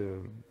have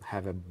to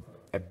have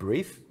a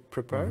brief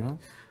prepared,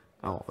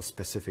 a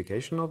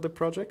specification of the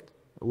project,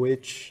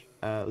 which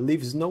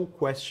leaves no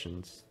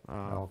questions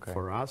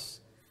for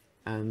us.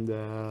 And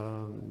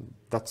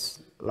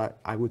that's, like,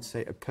 I would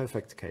say, a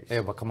perfect case.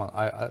 Yeah, but come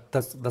on,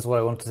 that's what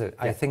I want to say.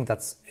 Yeah. I think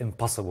that's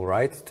impossible,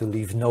 right? To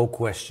leave no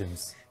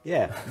questions.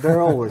 Yeah, there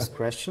are always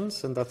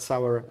questions, and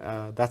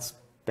that's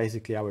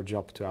basically our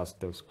job, to ask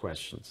those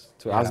questions,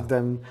 to ask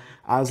them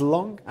as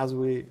long as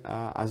we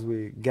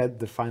get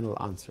the final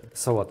answer.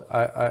 So what?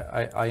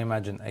 I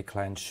imagine a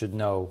client should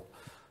know,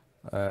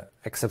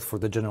 except for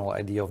the general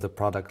idea of the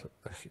product,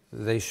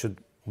 they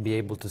should be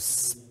able to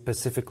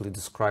specifically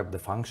describe the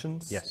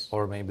functions,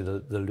 or maybe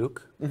the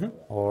look,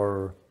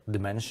 or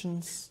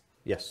dimensions,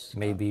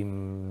 maybe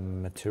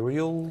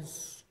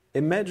materials.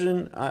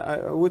 Imagine,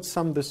 I would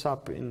sum this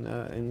up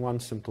in one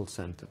simple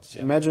sentence.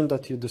 Imagine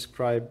that you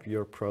describe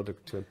your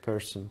product to a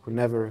person who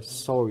never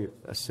saw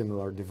a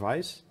similar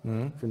device,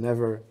 who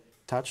never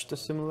touched a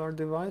similar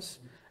device,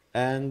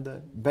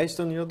 and based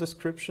on your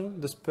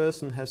description, this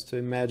person has to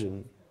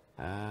imagine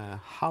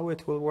how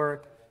it will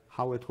work,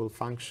 how it will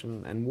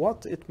function, and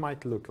what it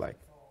might look like.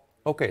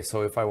 Okay,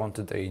 so if I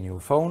wanted a new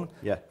phone,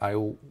 I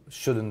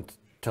shouldn't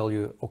tell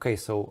you, okay,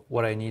 so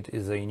what I need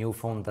is a new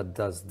phone that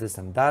does this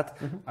and that.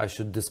 I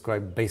should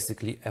describe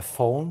basically a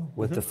phone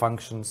with the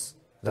functions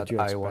that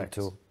I want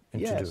to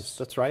introduce. Yes,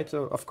 that's right.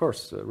 Of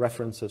course,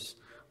 references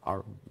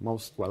are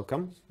most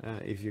welcome.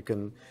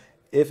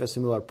 If a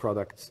similar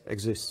product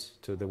exists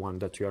to the one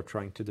that you are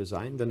trying to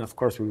design, then of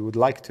course we would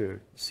like to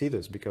see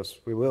this,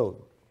 because we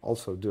will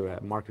also do a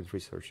market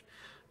research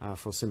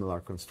for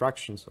similar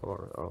constructions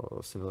or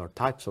similar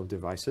types of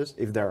devices,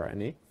 if there are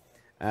any.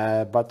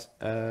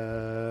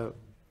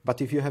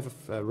 But if you have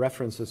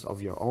references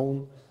of your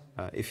own,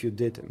 if you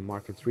did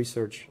market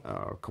research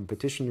or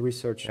competition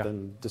research,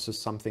 then this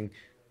is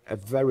a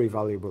very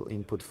valuable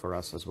input for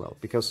us as well,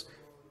 because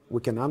we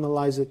can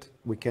analyze it,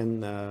 we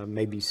can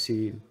maybe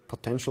see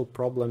potential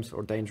problems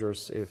or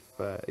dangers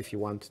if you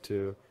want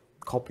to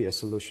copy a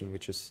solution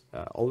which is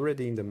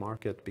already in the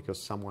market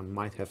because someone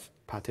might have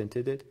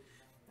patented it.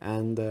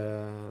 And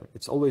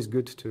it's always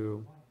good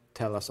to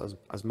tell us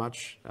as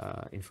much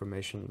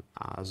information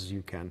as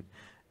you can.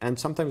 And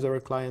sometimes our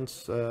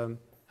clients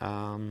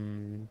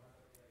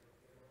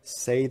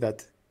say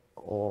that,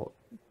 or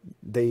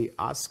they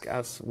ask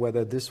us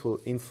whether this will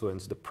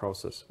influence the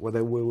process,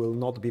 whether we will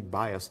not be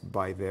biased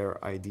by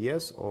their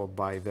ideas or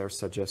by their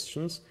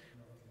suggestions.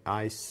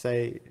 I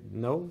say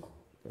no,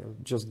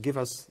 just give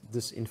us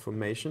this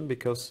information,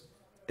 because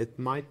it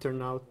might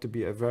turn out to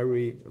be a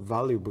very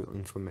valuable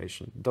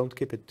information. Don't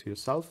keep it to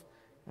yourself,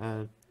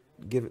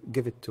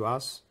 give it to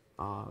us.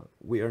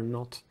 We are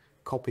not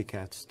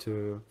copycats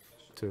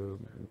to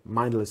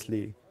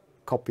mindlessly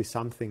copy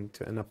something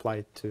and apply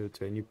it to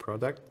a new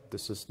product.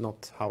 This is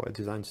not how a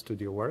design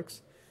studio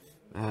works.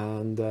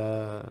 And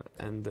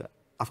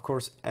of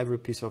course, every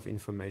piece of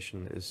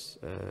information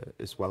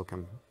is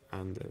welcome.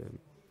 And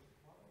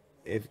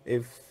if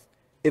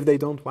they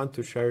don't want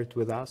to share it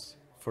with us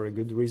for a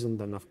good reason,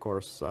 then of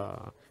course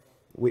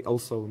we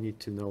also need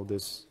to know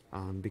this,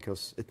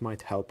 because it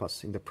might help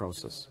us in the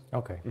process.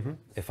 Okay.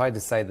 If I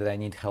decide that I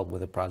need help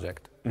with a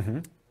project,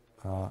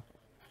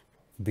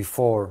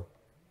 before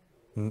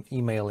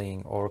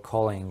emailing or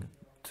calling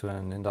to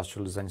an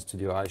industrial design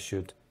studio, I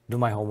should do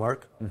my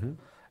homework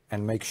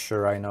and make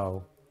sure I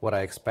know what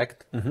I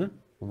expect,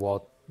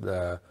 what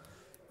the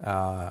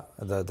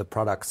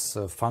product's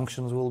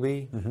functions will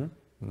be,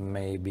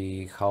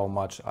 maybe how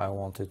much I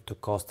want it to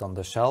cost on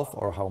the shelf,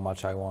 or how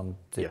much I want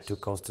it to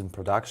cost in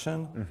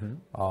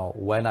production,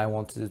 when I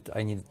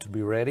need it to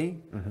be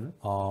ready,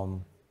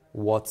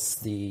 what's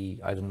the,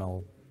 I don't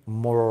know,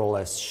 more or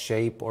less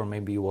shape, or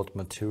maybe what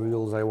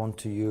materials I want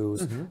to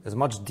use, as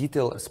much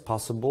detail as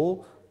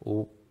possible,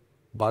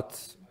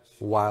 but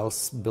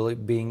whilst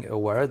being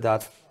aware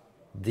that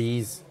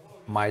these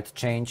might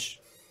change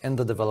in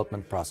the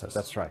development process.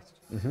 That's right.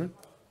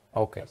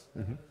 Okay.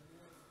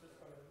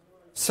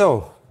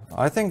 So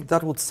I think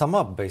that would sum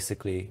up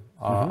basically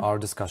our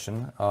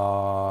discussion.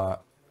 I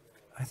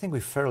think we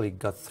fairly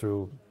got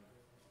through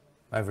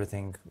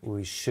everything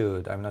we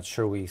should. I'm not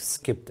sure we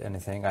skipped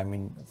anything. I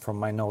mean, from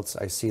my notes,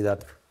 I see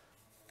that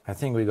I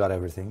think we got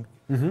everything.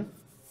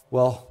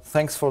 Well,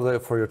 thanks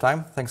for your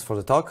time. Thanks for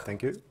the talk.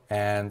 Thank you.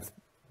 And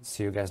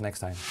see you guys next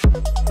time.